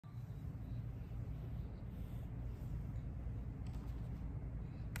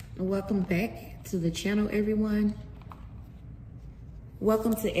Welcome back to the channel, everyone.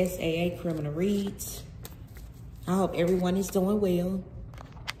 Welcome to SAA Criminal Reads. I hope everyone is doing well.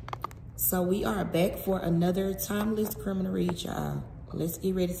 So we are back for another timeless criminal read, y'all. Let's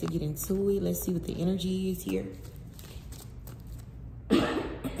get ready to get into it. Let's see what the energy is here.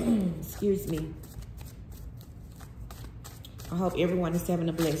 Excuse me. I hope everyone is having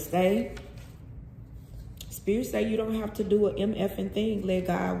a blessed day. Spirit say you don't have to do an MFing thing. Let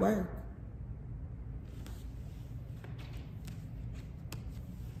God work.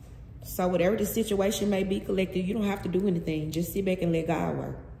 So whatever the situation may be, collective, you don't have to do anything. Just sit back and let God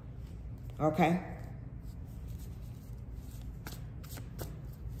work. Okay?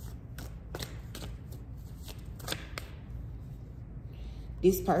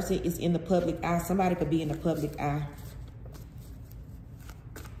 This person is in the public eye. Somebody could be in the public eye.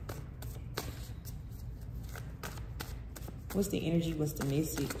 What's the energy? What's the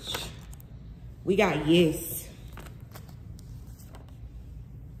message? We got yes.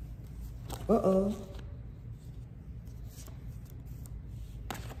 Uh-oh.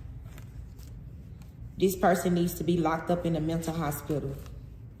 This person needs to be locked up in a mental hospital.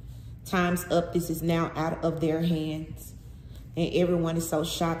 Time's up. This is now out of their hands. And everyone is so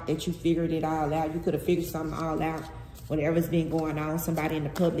shocked that you figured it all out. You could have figured something all out. Whatever's been going on. Somebody in the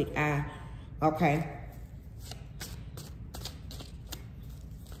public eye. Okay.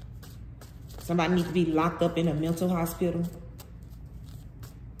 Somebody needs to be locked up in a mental hospital.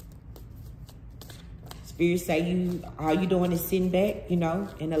 Spirit say all you doing is sitting back, you know,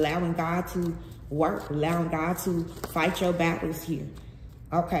 and allowing God to work, allowing God to fight your battles here.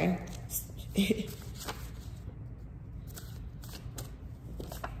 Okay.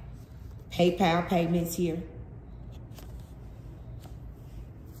 PayPal payments here.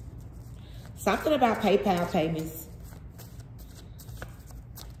 Something about PayPal payments.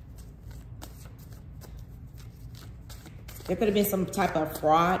 There could have been some type of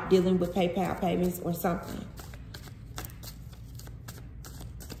fraud dealing with PayPal payments or something.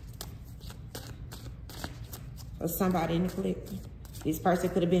 Or somebody in the collective. This person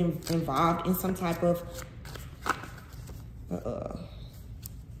could have been involved in some type of...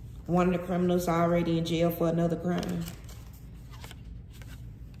 one of the criminals already in jail for another crime.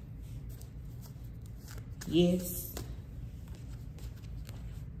 Yes.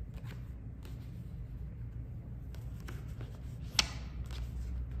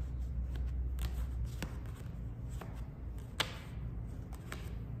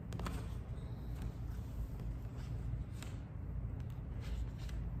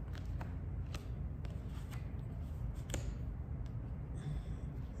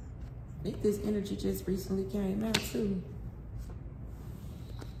 I think this energy just recently came out too.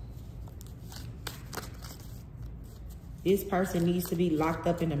 This person needs to be locked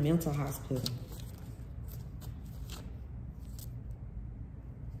up in a mental hospital.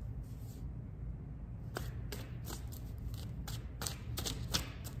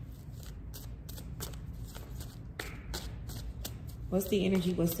 What's the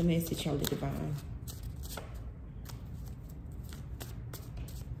energy? What's the message, Holy Divine?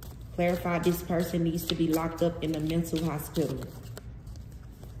 Clarify, this person needs to be locked up in a mental hospital.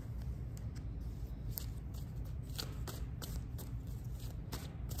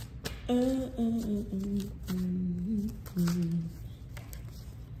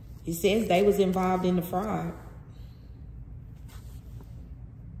 It says they was involved in the fraud.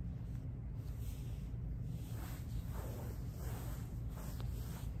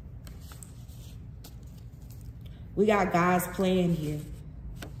 We got God's plan here.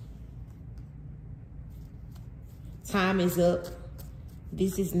 Time is up.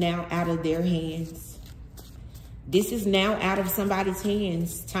 This is now out of their hands. This is now out of somebody's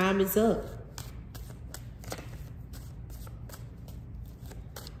hands. Time is up.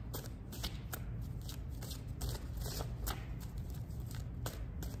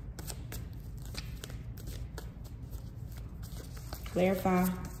 Clarify.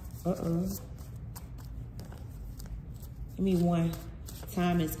 Give me one.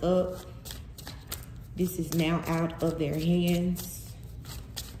 Time is up. This is now out of their hands.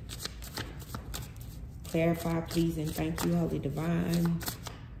 Clarify, please, and thank you, Holy Divine.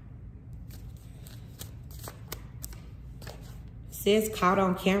 It says caught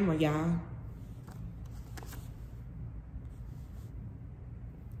on camera, y'all.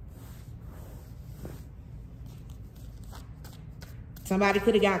 Somebody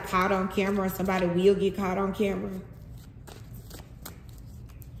could have got caught on camera, or somebody will get caught on camera.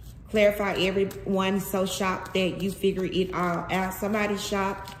 Clarify, everyone's so shocked that you figured it all out. Somebody's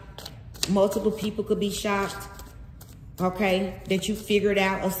shocked. Multiple people could be shocked. Okay, that you figured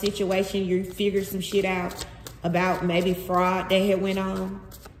out a situation, you figured some shit out about maybe fraud that had went on.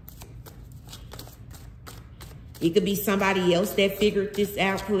 It could be somebody else that figured this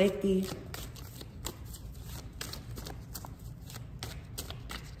out, collective.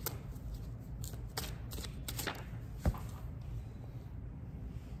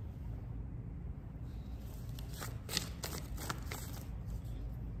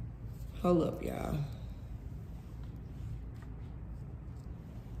 Hold up, y'all.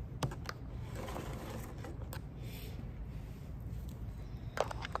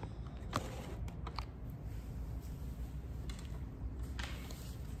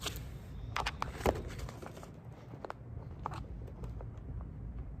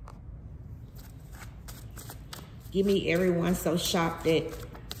 Give me everyone so shocked that you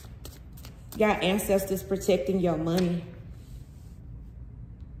got ancestors protecting your money.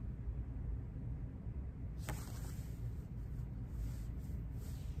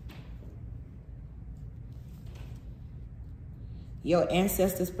 Your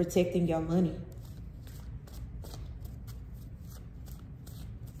ancestors protecting your money.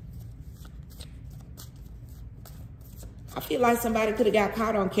 I feel like somebody could have got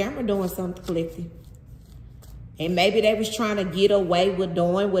caught on camera doing something, collective. And maybe they was trying to get away with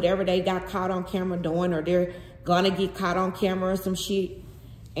doing whatever they got caught on camera doing, or they're gonna get caught on camera or some shit.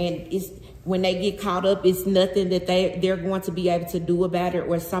 And it's when they get caught up, it's nothing that they're going to be able to do about it,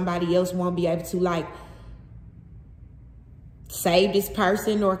 or somebody else won't be able to, like, save this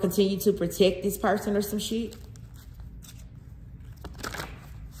person or continue to protect this person or some shit.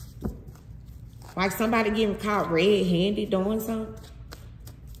 Like somebody getting caught red-handed doing something.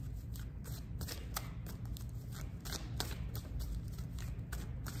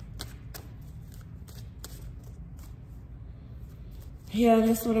 Yeah,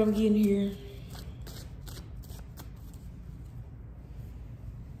 that's what I'm getting here.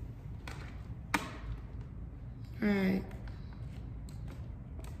 All right.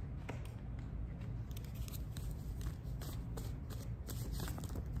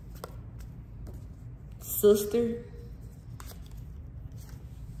 Sister.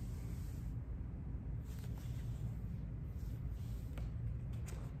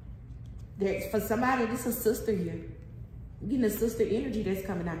 For somebody, this is a sister here. I'm getting a sister energy that's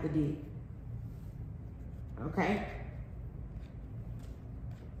coming out the dead. Okay?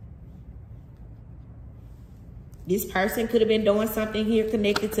 This person could have been doing something here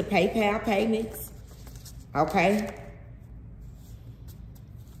connected to PayPal payments. Okay?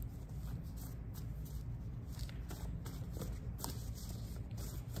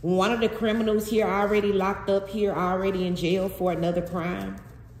 One of the criminals here already locked up here, already in jail for another crime.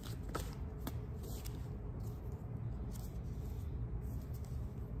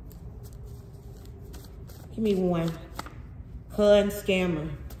 Give me one. Con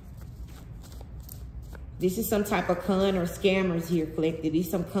scammer. This is some type of con or scammers here collected. These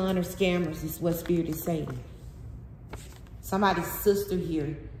some con or scammers is what Spirit is saying. Somebody's sister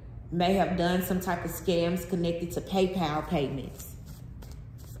here may have done some type of scams connected to PayPal payments.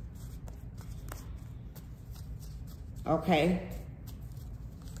 Okay.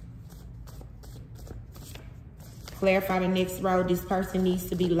 Clarify the next row. This person needs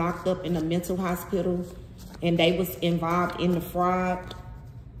to be locked up in a mental hospital and they was involved in the fraud.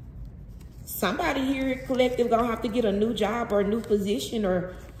 Somebody here at collective gonna have to get a new job or a new position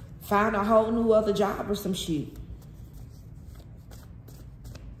or find a whole new other job or some shit.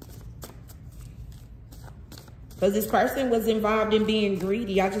 Because this person was involved in being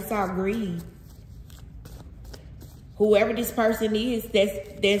greedy. I just saw greed. Whoever this person is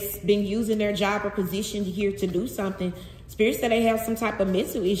that's been using their job or position here to do something, Spirit said they have some type of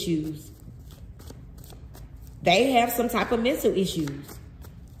mental issues. They have some type of mental issues.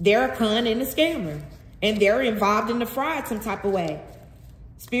 They're a con and a scammer. And they're involved in the fraud some type of way.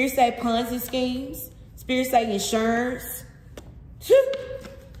 Spirit say Ponzi schemes. Spirit say insurance.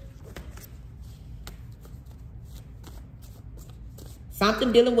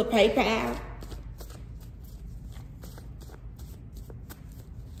 Something dealing with PayPal.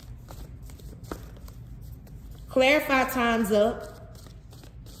 Clarify, time's up.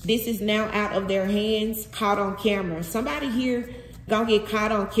 This is now out of their hands, caught on camera. Somebody here gonna get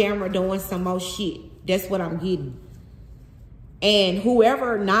caught on camera doing some more shit. That's what I'm getting. And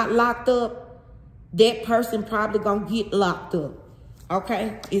whoever not locked up, that person probably gonna get locked up.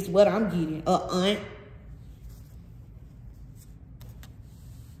 Okay? Is what I'm getting. A aunt.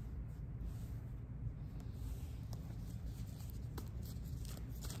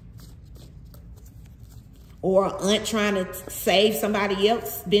 Or an aunt trying to save somebody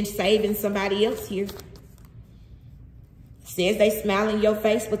else, been saving somebody else here. Says they smile in your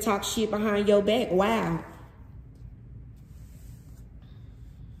face but talk shit behind your back. Wow.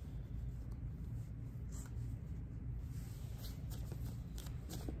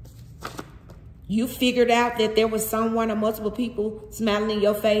 You figured out that there was someone or multiple people smiling in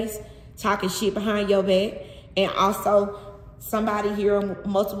your face, talking shit behind your back. And also somebody here,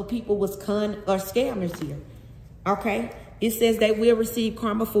 multiple people was con or scammers here. Okay? It says they will receive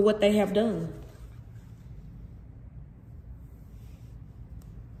karma for what they have done.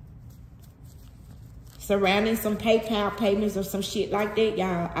 Surrounding some PayPal payments or some shit like that,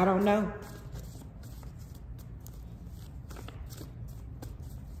 y'all. I don't know.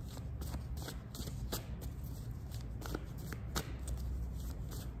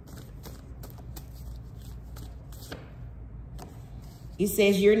 It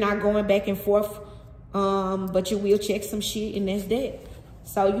says you're not going back and forth, but you will check some shit, and that's that.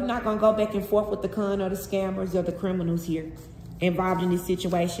 So you're not going to go back and forth with the con or the scammers or the criminals here involved in this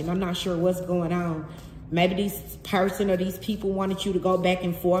situation. I'm not sure what's going on. Maybe this person or these people wanted you to go back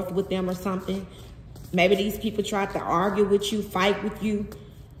and forth with them or something. Maybe these people tried to argue with you, fight with you,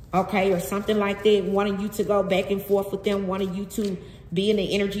 okay, or something like that, wanting you to go back and forth with them, wanting you to be in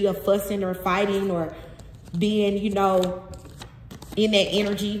the energy of fussing or fighting or being, you know, in that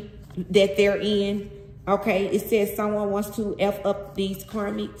energy that they're in. Okay, it says someone wants to F up these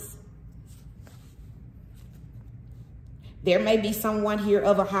karmics. There may be someone here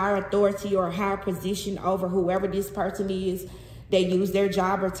of a higher authority or a higher position over whoever this person is. They use their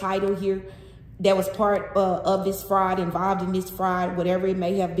job or title here that was part of this fraud, involved in this fraud, whatever it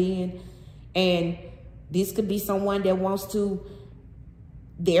may have been. And this could be someone that wants to,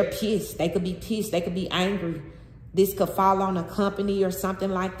 they're pissed. They could be pissed. They could be angry. This could fall on a company or something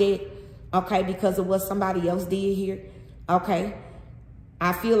like that, okay, because of what somebody else did here, okay?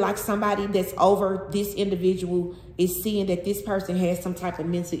 I feel like somebody that's over this individual is seeing that this person has some type of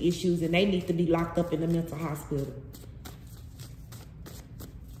mental issues and they need to be locked up in a mental hospital.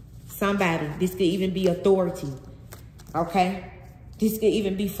 Somebody, this could even be authority, okay? This could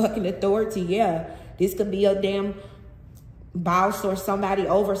even be fucking authority, yeah. This could be a damn boss or somebody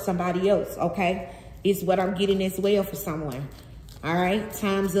over somebody else, okay? Is what I'm getting as well for someone. All right,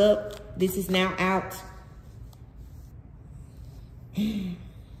 time's up. This is now out.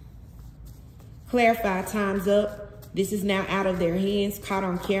 Clarify, time's up. This is now out of their hands, caught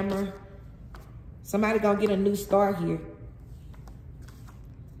on camera. Somebody gonna get a new start here.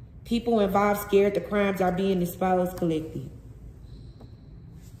 People involved scared the crimes are being exposed, collective.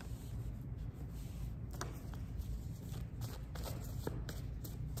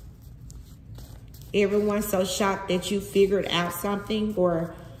 Everyone's so shocked that you figured out something,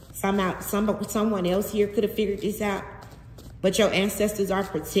 or someone else here could have figured this out. But your ancestors are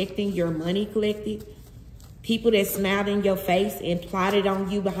protecting your money, collective. People that smiled in your face and plotted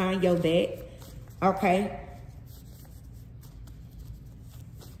on you behind your back. Okay.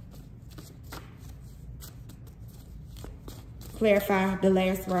 Clarify the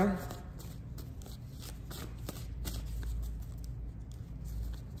last row.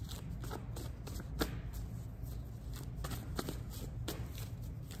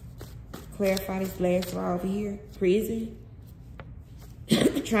 Clarify this last row over here. Prison.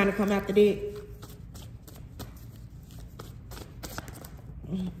 Trying to come after that.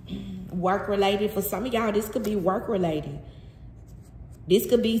 Work related. For some of y'all, this could be work related. This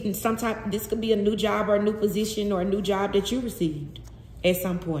could be this could be a new job or a new position or a new job that you received at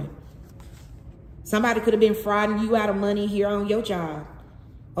some point. Somebody could have been frauding you out of money here on your job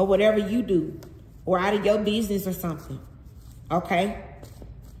or whatever you do, or out of your business or something. Okay?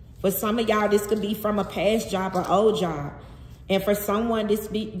 For some of y'all, this could be from a past job or old job. And for someone, this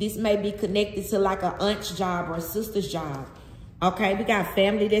may be connected to like an aunt's job or a sister's job. Okay, we got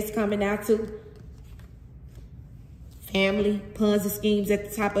family that's coming out too. Family, Ponzi schemes at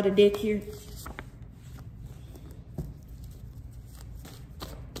the top of the deck here.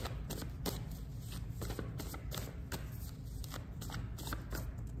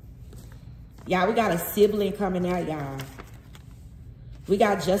 Y'all, we got a sibling coming out, y'all. We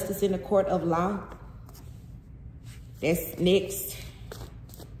got justice in the court of law. That's next.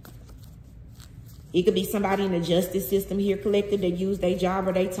 It could be somebody in the justice system here, collective, that use their job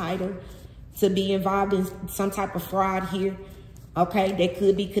or their title to be involved in some type of fraud here. Okay, they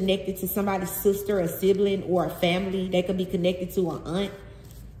could be connected to somebody's sister, a sibling, or a family. They could be connected to an aunt.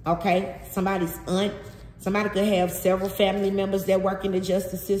 Okay, somebody's aunt. Somebody could have several family members that work in the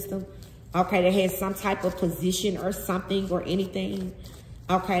justice system. Okay, that has some type of position or something or anything.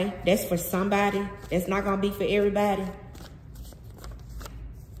 Okay, that's for somebody. That's not going to be for everybody.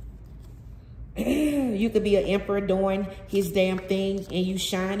 You could be an emperor doing his damn thing and you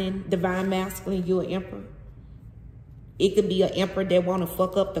shining divine masculine, you're an emperor. It could be an emperor that want to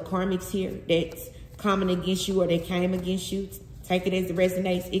fuck up the karmics here that's coming against you or they came against you. Take it as it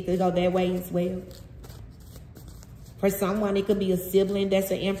resonates. It could go that way as well. For someone, it could be a sibling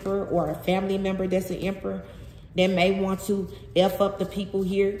that's an emperor or a family member that's an emperor that may want to F up the people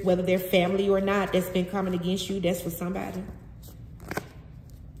here, whether they're family or not, that's been coming against you. That's for somebody.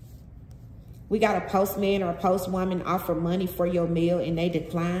 We got a postman or a postwoman offer money for your mail and they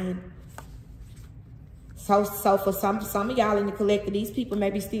decline. So for some of y'all in the collective, these people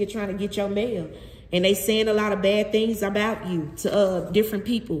may be still trying to get your mail. And they saying a lot of bad things about you to different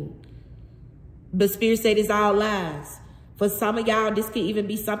people. But Spirit said it's all lies. For some of y'all, this could even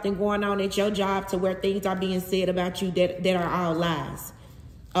be something going on at your job to where things are being said about you that are all lies.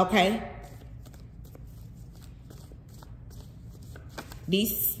 Okay?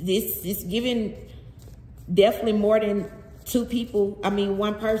 This is giving definitely more than two people. I mean,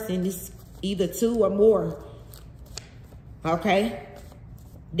 one person. It's either two or more. Okay?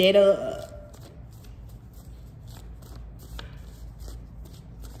 That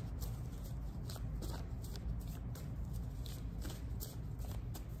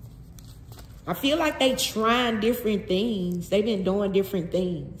I feel like they trying different things. They've been doing different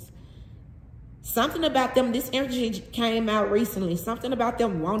things. Something about them, this energy came out recently. Something about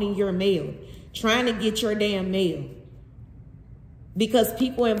them wanting your mail. Trying to get your damn mail. Because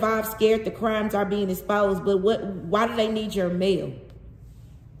people involved scared the crimes are being exposed. But why do they need your mail?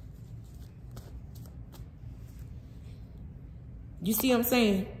 You see what I'm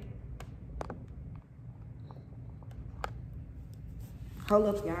saying?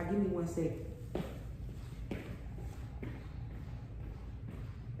 Hold up, y'all. Give me 1 second.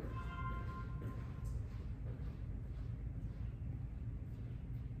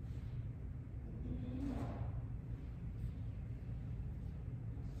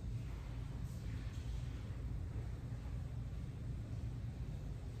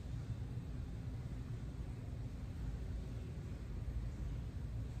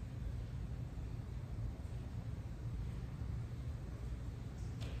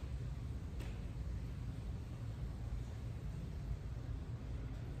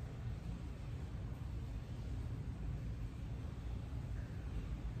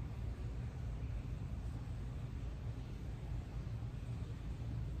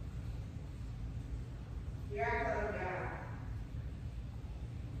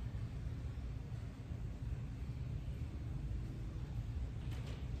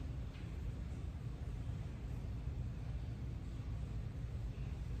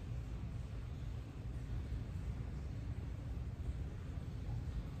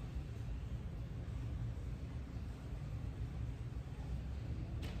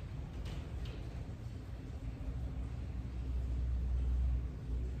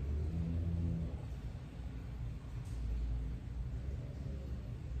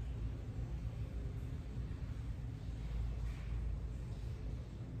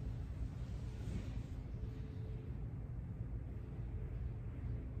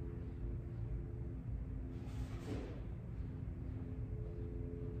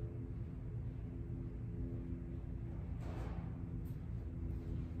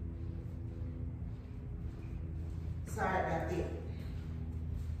 Sorry about that.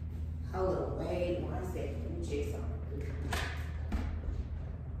 Hold up, wait 1 second. Let me check something.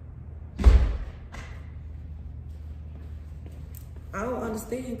 I don't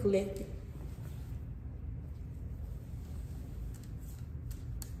understand collective.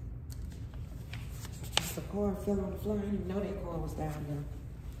 The car fell on the floor. I didn't even know that car was down there.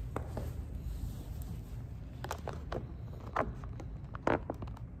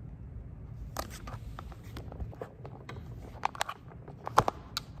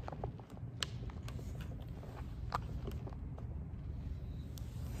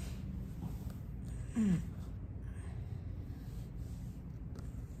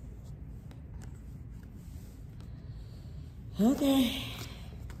 Okay.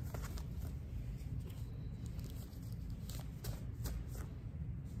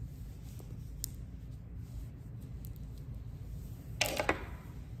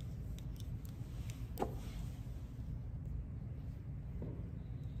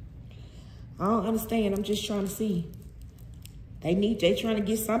 I don't understand. I'm just trying to see. They trying to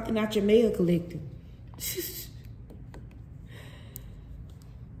get something out your mail collector.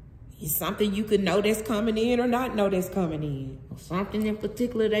 It's something you could know that's coming in or not know that's coming in. Or something in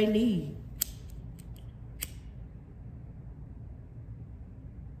particular they need.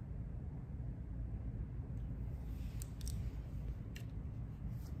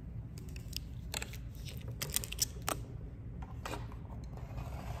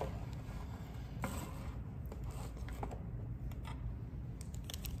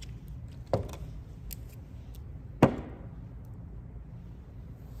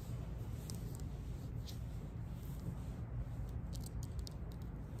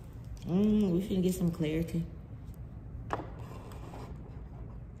 We finna get some clarity.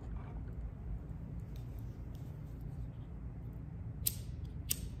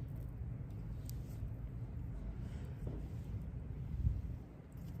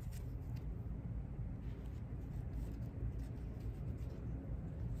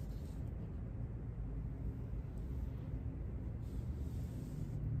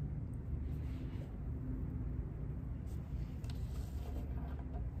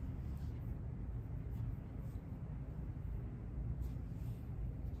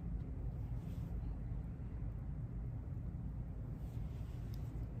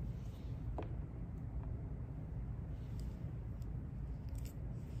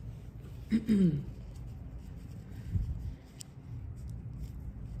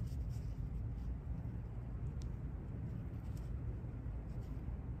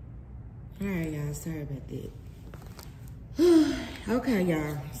 All right, y'all. Sorry about that. Okay,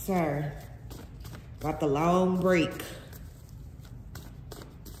 y'all. Sorry. Got the long break.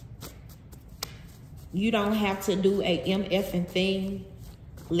 You don't have to do a MFing thing.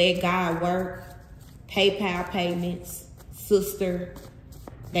 Let God work. PayPal payments. Sister.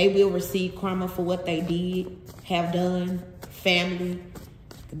 They will receive karma for what they did, have done. Family.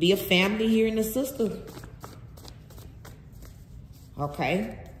 Could be a family here in the sister.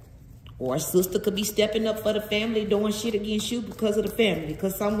 Okay? Or a sister could be stepping up for the family, doing shit against you because of the family.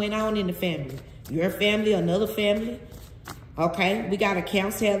 Because something went on in the family. Your family, another family. Okay? We got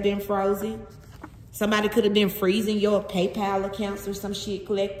accounts have been frozen. Somebody could have been freezing your PayPal accounts or some shit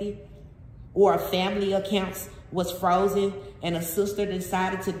collected. Or a family accounts was frozen and a sister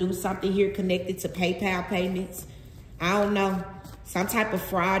decided to do something here connected to PayPal payments. I don't know. Some type of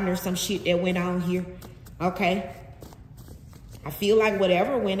fraud or some shit that went on here. Okay? I feel like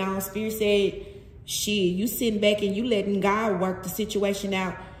whatever went on, Spirit said, shit, you sitting back and you letting God work the situation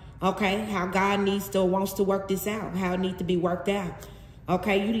out. Okay? How God wants to work this out. How it needs to be worked out.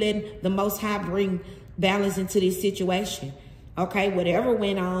 Okay? You letting the Most High bring balance into this situation. Okay? Whatever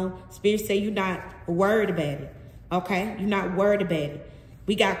went on, Spirit said you're not worried about it. Okay? You're not worried about it.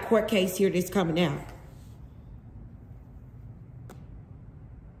 We got court case here that's coming out.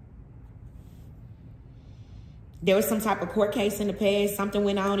 There was some type of court case in the past. Something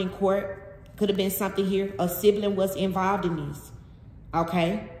went on in court. Could have been something here. A sibling was involved in this.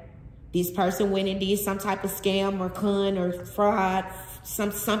 Okay? This person went and did some type of scam or con or fraud.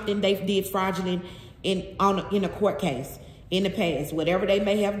 Something they did fraudulent in a court case in the past. Whatever they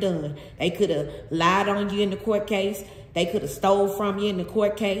may have done. They could have lied on you in the court case. They could have stole from you in the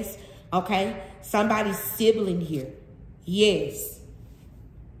court case. Okay? Somebody's sibling here. Yes.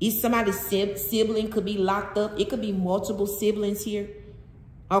 If somebody's sibling could be locked up. It could be multiple siblings here.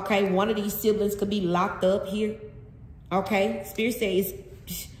 Okay, one of these siblings could be locked up here. Okay, Spirit says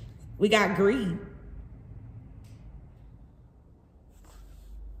we got greed.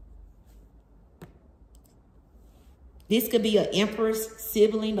 This could be an empress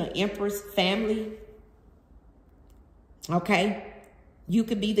sibling, an empress family. Okay, you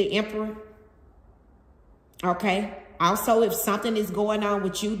could be the emperor. Okay. Also, if something is going on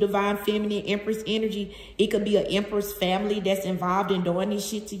with you, divine feminine empress energy, it could be an empress family that's involved in doing this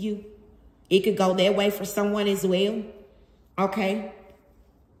shit to you. It could go that way for someone as well. Okay.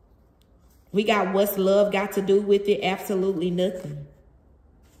 We got what's love got to do with it? Absolutely nothing.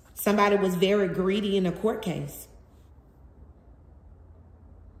 Somebody was very greedy in a court case.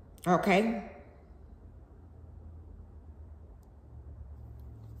 Okay.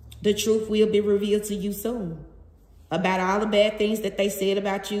 The truth will be revealed to you soon. About all the bad things that they said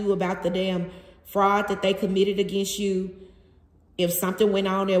about you, about the damn fraud that they committed against you. If something went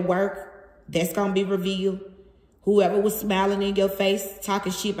on at work, that's going to be revealed. Whoever was smiling in your face,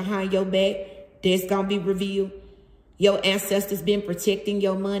 talking shit behind your back, that's going to be revealed. Your ancestors been protecting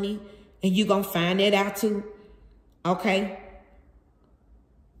your money, and you going to find that out too. Okay?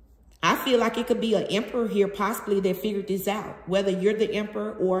 I feel like it could be an emperor here possibly that figured this out. Whether you're the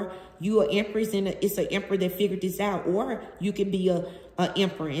emperor or you are empress and it's an emperor that figured this out. Or you could be a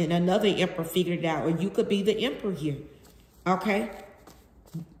emperor and another emperor figured it out. Or you could be the emperor here. Okay?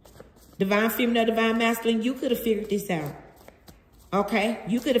 Divine feminine, divine masculine, you could have figured this out. Okay?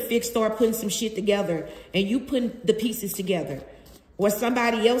 You could have started putting some shit together and you putting the pieces together. Or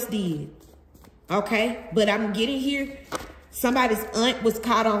somebody else did. Okay? But I'm getting here. Somebody's aunt was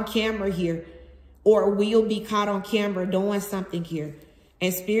caught on camera here or will be caught on camera doing something here.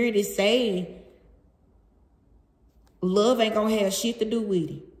 And Spirit is saying love ain't going to have shit to do with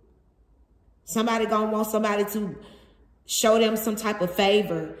it. Somebody going to want somebody to show them some type of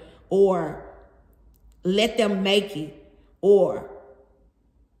favor or let them make it or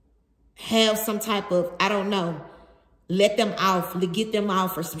have some type of, I don't know, let them off, get them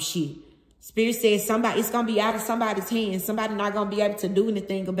off or some shit. Spirit says it's going to be out of somebody's hands. Somebody not going to be able to do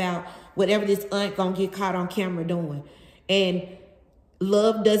anything about whatever this aunt going to get caught on camera doing. And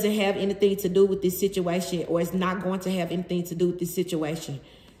love doesn't have anything to do with this situation, or it's not going to have anything to do with this situation.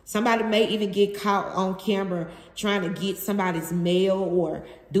 Somebody may even get caught on camera trying to get somebody's mail or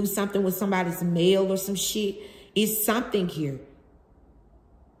do something with somebody's mail or some shit. It's something here.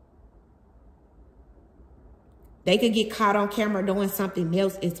 They could get caught on camera doing something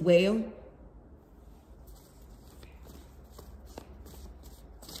else as well.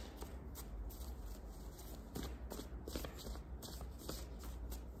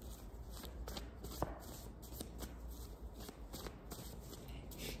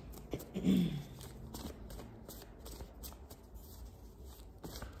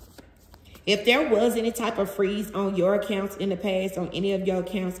 If there was any type of freeze on your accounts in the past, on any of your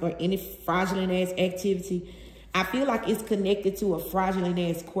accounts, or any fraudulent ass activity, I feel like it's connected to a fraudulent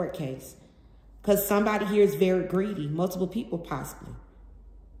ass court case. Because somebody here is very greedy. Multiple people possibly.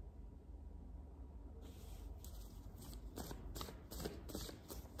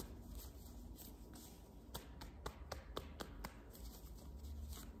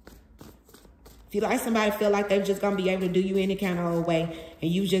 Feel like somebody feel like they're just going to be able to do you any kind of way, and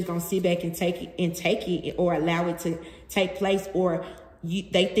you just going to sit back and take it or allow it to take place, or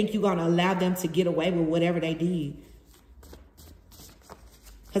they think you're going to allow them to get away with whatever they did.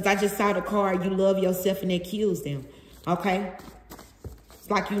 Because I just saw the card, you love yourself, and it kills them. Okay? It's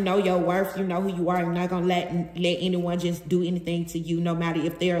like you know your worth, you know who you are. You're not going to let anyone just do anything to you, no matter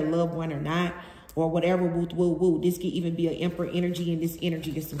if they're a loved one or not, or whatever. Woo, woo, woo. This could even be an emperor energy, and this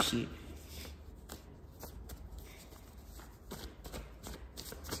energy is some shit.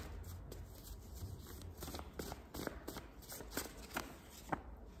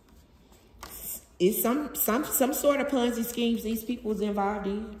 It's some sort of Ponzi schemes these people's involved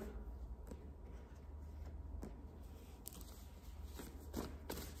in.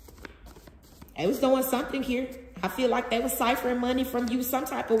 They was doing something here. I feel like they was ciphering money from you some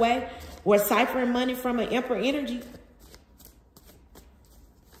type of way, or ciphering money from an emperor energy.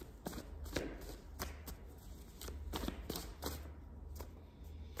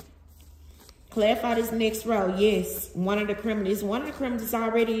 Clarify this next row. Yes, one of the criminals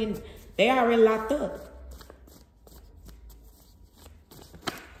already in. They already locked up.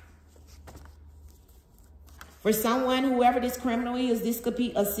 For someone, whoever this criminal is, this could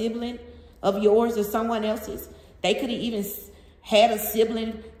be a sibling of yours or someone else's. They could have even had a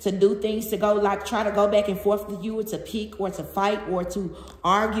sibling to do things, to go like try to go back and forth with you, or to pick, or to fight, or to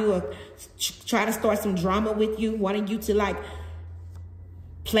argue, or try to start some drama with you, wanting you to like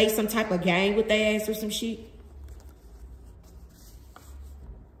play some type of game with their ass or some shit.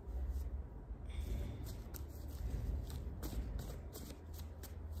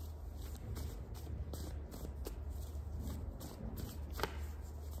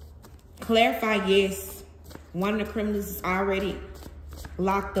 Clarify, yes. One of the criminals is already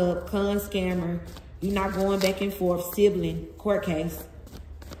locked up. Con scammer. You're not going back and forth. Sibling. Court case.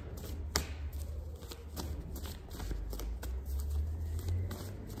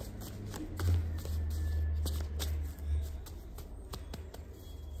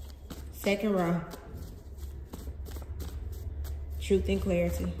 Second row. Truth and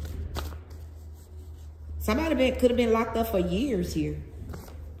clarity. Somebody could have been locked up for years here.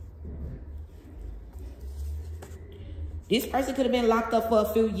 This person could have been locked up for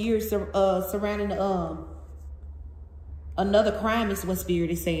a few years surrounding another crime, is what Spirit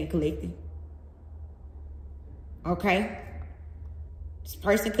is saying, collective. Okay? This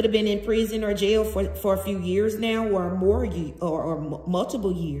person could have been in prison or jail for a few years now, or more, or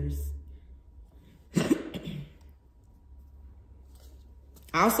multiple years.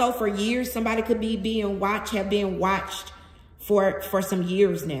 Also, for years, somebody could be have been watched for some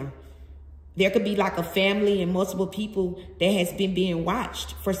years now. There could be like a family and multiple people that has been being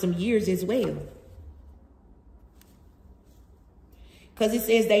watched for some years as well. Because it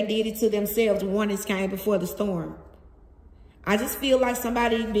says they did it to themselves. Warnings came before the storm. I just feel like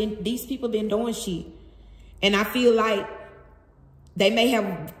these people been doing shit. And I feel like they may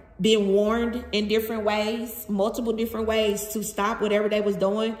have been warned in different ways, multiple different ways, to stop whatever they was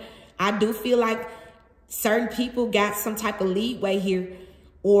doing. I do feel like certain people got some type of leeway here,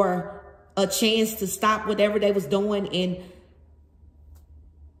 or a chance to stop whatever they was doing, and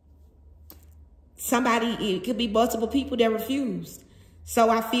it could be multiple people that refused. So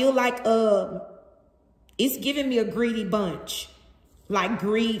I feel like it's giving me a greedy bunch. Like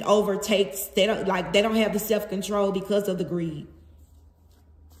greed overtakes. They don't have the self-control because of the greed.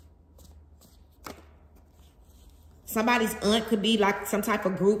 Somebody's aunt could be like some type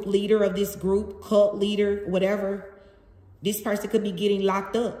of group leader of this group, cult leader, whatever. This person could be getting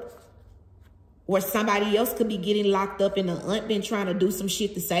locked up. Or somebody else could be getting locked up and the aunt been trying to do some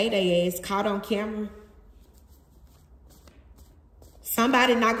shit to save their ass, caught on camera.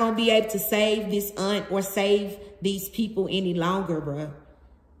 Somebody not going to be able to save this aunt or save these people any longer, bro.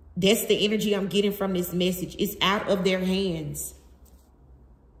 That's the energy I'm getting from this message. It's out of their hands.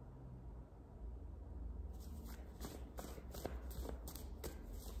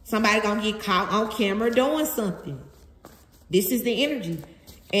 Somebody gonna get caught on camera doing something. This is the energy.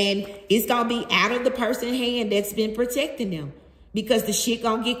 And it's gonna be out of the person's hand that's been protecting them. Because the shit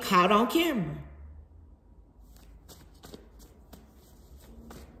gonna get caught on camera.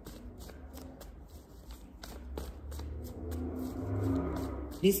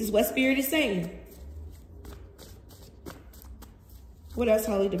 This is what Spirit is saying. What else,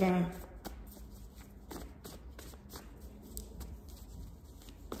 Holy Divine?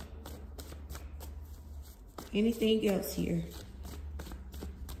 Anything else here?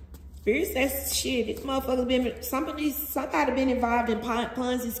 Spirit says, shit, this motherfucker's been, somebody been involved in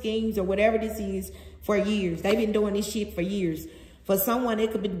Ponzi schemes or whatever this is for years. They've been doing this shit for years. For someone,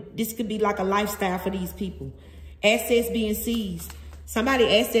 this could be like a lifestyle for these people. Assets being seized.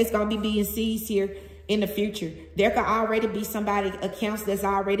 Somebody assets gonna be being seized here in the future. There could already be somebody accounts that's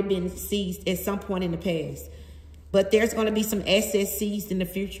already been seized at some point in the past. But there's gonna be some assets seized in the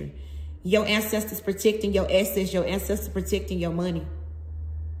future. Your ancestors protecting your assets, your ancestors protecting your money.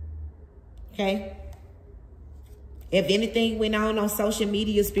 Okay? If anything went on social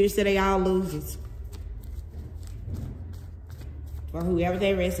media, Spirit said they all losers. For whoever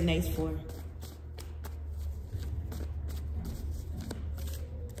that resonates for.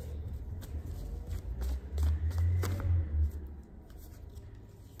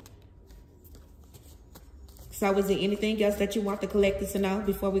 So is there anything else that you want the collectors to know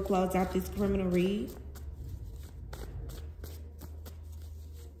before we close out this criminal read?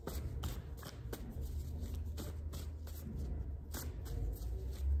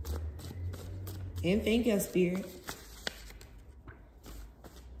 Anything else, Spirit?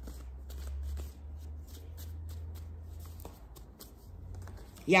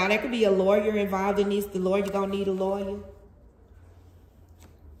 Y'all, there could be a lawyer involved in this. The lawyer gonna need a lawyer.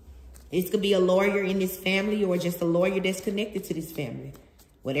 This could be a lawyer in this family or just a lawyer that's connected to this family.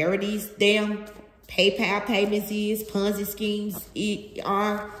 Whatever these damn PayPal payments is, Ponzi schemes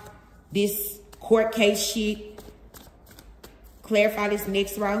are, this court case shit. Clarify this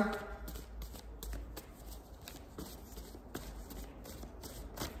next row.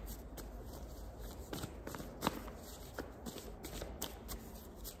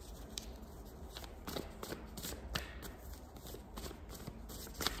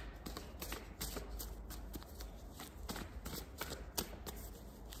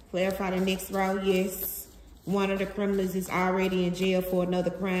 Clarify the next row. Yes. One of the criminals is already in jail for another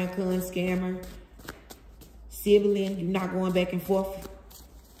crime, con scammer. Sibling, you're not going back and forth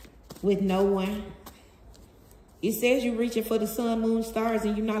with no one. It says you're reaching for the sun, moon, stars,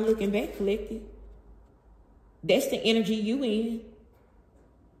 and you're not looking back, collective. That's the energy you in.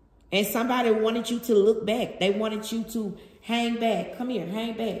 And somebody wanted you to look back. They wanted you to hang back. Come here,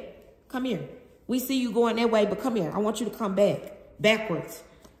 hang back. Come here. We see you going that way, but come here. I want you to come back, backwards.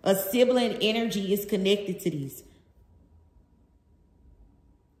 A sibling energy is connected to these.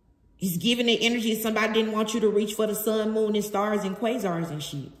 He's giving the energy somebody didn't want you to reach for the sun, moon, and stars and quasars and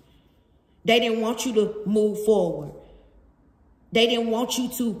shit. They didn't want you to move forward. They didn't want you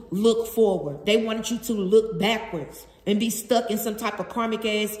to look forward. They wanted you to look backwards and be stuck in some type of karmic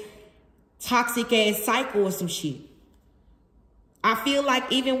ass, toxic ass cycle or some shit. I feel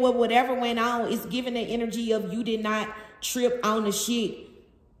like even with whatever went on, it's giving the energy of you did not trip on the shit.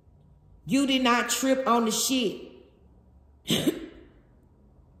 You did not trip on the shit.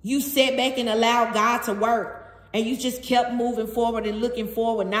 You sat back and allowed God to work. And you just kept moving forward and looking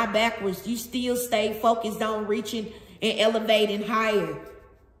forward, not backwards. You still stayed focused on reaching and elevating higher.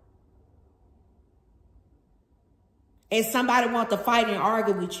 And somebody wants to fight and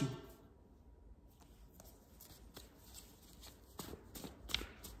argue with you.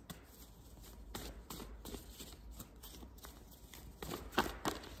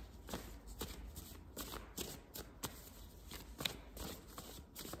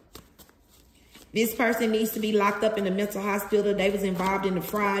 This person needs to be locked up in a mental hospital. They was involved in the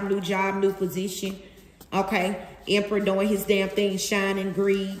fraud, new job, new position. Okay. Emperor doing his damn thing, shining,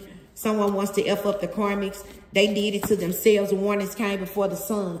 greed. Someone wants to F up the karmics. They did it to themselves. Warnings came before the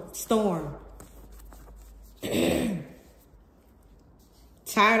storm.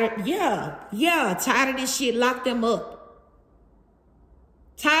 Tired of this shit, lock them up.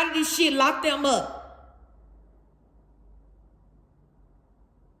 Tired of this shit, lock them up.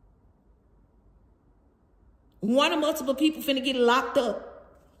 One or multiple people finna get locked up.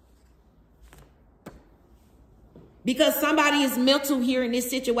 Because somebody is mental here in this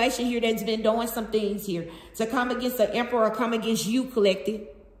situation here that's been doing some things here to come against the emperor or come against you, collective.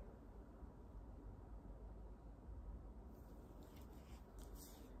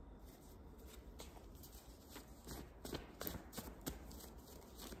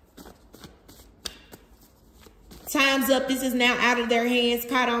 Time's up. This is now out of their hands.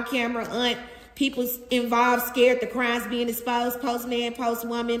 Caught on camera. Aunt. People involved scared the crimes being exposed. Postman,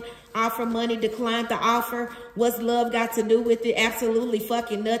 postwoman, offer money, declined the offer. What's love got to do with it? Absolutely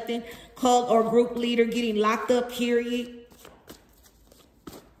fucking nothing. Cult or group leader getting locked up, period.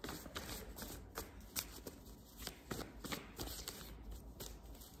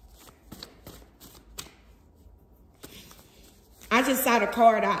 I just saw the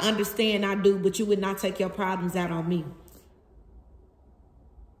card. I understand, I do, but you would not take your problems out on me.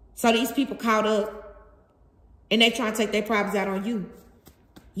 So these people caught up and they trying to take their problems out on you.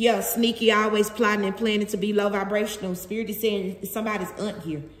 Yeah, sneaky, always plotting and planning to be low vibrational. Spirit is saying it's somebody's aunt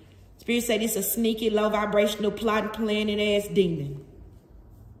here. Spirit said it's a sneaky, low vibrational, plotting, planning ass demon.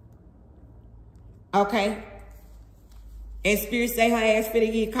 Okay? And Spirit say her ass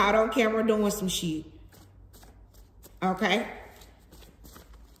finna get caught on camera doing some shit. Okay?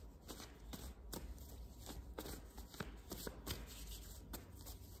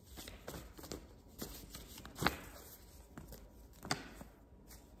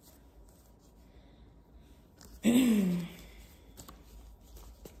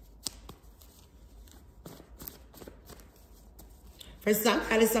 For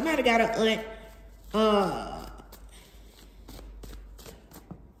somebody got an aunt.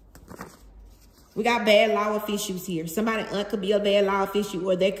 We got bad law officials here. Somebody aunt could be a bad law official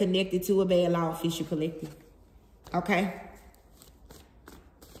or they're connected to a bad law official collective. Okay?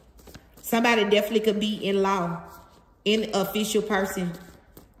 Somebody definitely could be in law, in official person.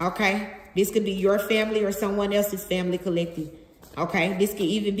 Okay? This could be your family or someone else's family collective. Okay? This could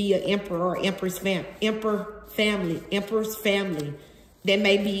even be an emperor or empress emperor's family. That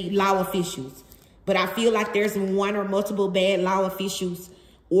may be law officials. But I feel like there's one or multiple bad law officials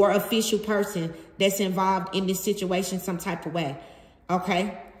or official person that's involved in this situation some type of way.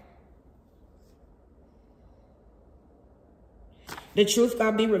 Okay? The truth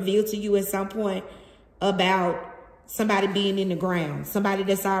gonna be revealed to you at some point about somebody being in the ground. Somebody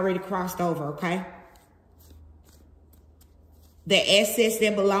that's already crossed over, okay? The assets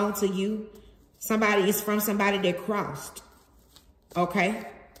that belong to you, somebody is from somebody that crossed. Okay?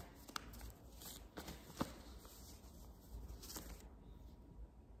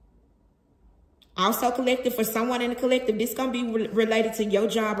 Also, collective, for someone in the collective, this going to be related to your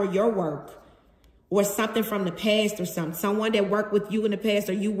job or your work. Or something from the past or something. Someone that worked with you in the past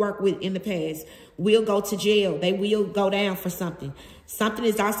or you worked with in the past will go to jail. They will go down for something. Something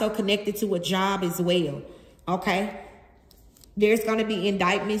is also connected to a job as well. Okay? There's going to be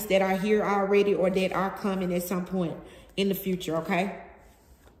indictments that are here already or that are coming at some point in the future, okay?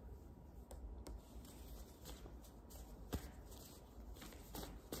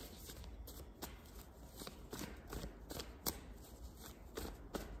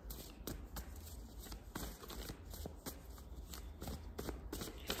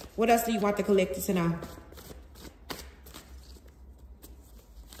 What else do you want the collective to know?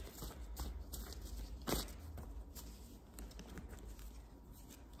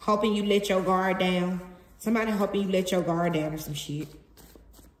 Hoping you let your guard down. Somebody hoping you let your guard down or some shit.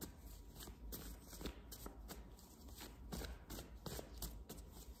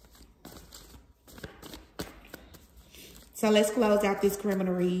 So let's close out this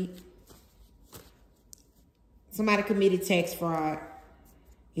criminal read. Somebody committed tax fraud.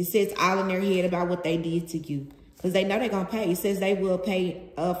 It says all in their head about what they did to you. Because they know they're going to pay. It says they will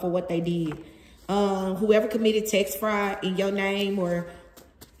pay for what they did. Whoever committed tax fraud in your name or,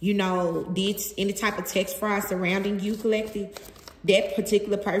 you know, did any type of tax fraud surrounding you, collective, that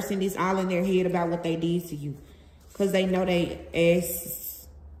particular person is all in their head about what they did to you. Because they know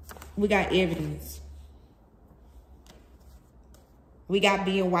we got evidence. We got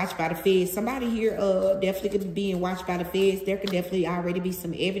being watched by the feds. Somebody here definitely could be being watched by the feds. There could definitely already be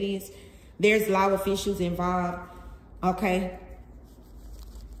some evidence. There's law officials involved. Okay.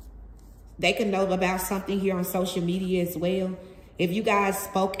 They could know about something here on social media as well. If you guys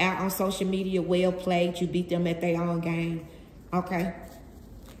spoke out on social media, well played. You beat them at their own game. Okay.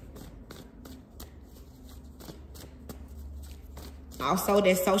 Also,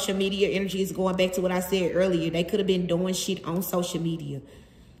 that social media energy is going back to what I said earlier. They could have been doing shit on social media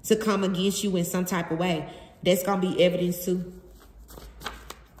to come against you in some type of way. That's going to be evidence too.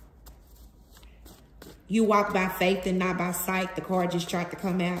 You walk by faith and not by sight. The card just tried to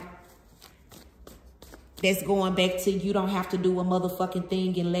come out. That's going back to you don't have to do a motherfucking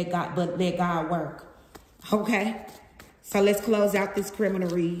thing and let God work. Okay? So let's close out this criminal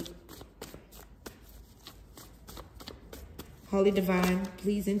read. Holy Divine,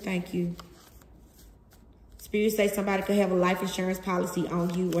 please and thank you. Spirit say somebody could have a life insurance policy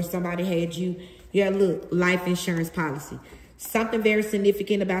on you, or somebody had you. Yeah, look, life insurance policy. Something very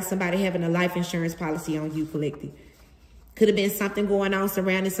significant about somebody having a life insurance policy on you, collective. Could have been something going on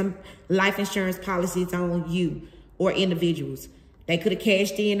surrounding some life insurance policies on you or individuals. They could have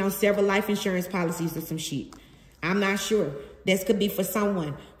cashed in on several life insurance policies or some shit. I'm not sure. This could be for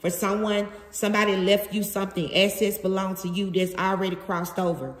someone. For someone, somebody left you something. Assets belong to you that's already crossed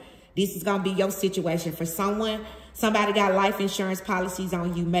over. This is going to be your situation. For someone, somebody got life insurance policies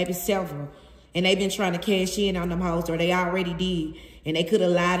on you, maybe several. And they've been trying to cash in on them hoes, or they already did. And they could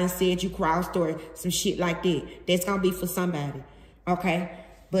have lied and said you crossed or some shit like that. That's going to be for somebody. Okay?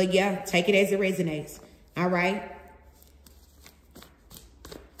 But yeah, take it as it resonates. All right?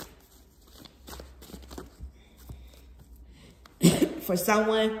 For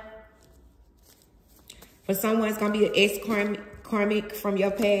someone, it's going to be an ex-karmic from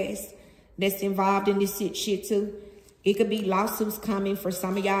your past that's involved in this shit too. It could be lawsuits coming for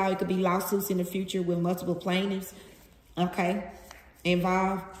some of y'all. It could be lawsuits in the future with multiple plaintiffs, okay,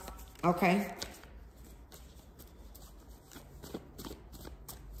 involved, okay.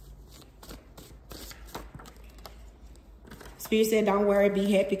 Spirit said, don't worry, be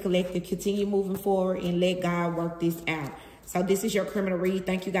happy, collective. Continue moving forward and let God work this out. So this is your criminal read.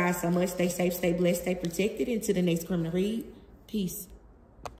 Thank you guys so much. Stay safe, stay blessed, stay protected. Until the next criminal read. Peace.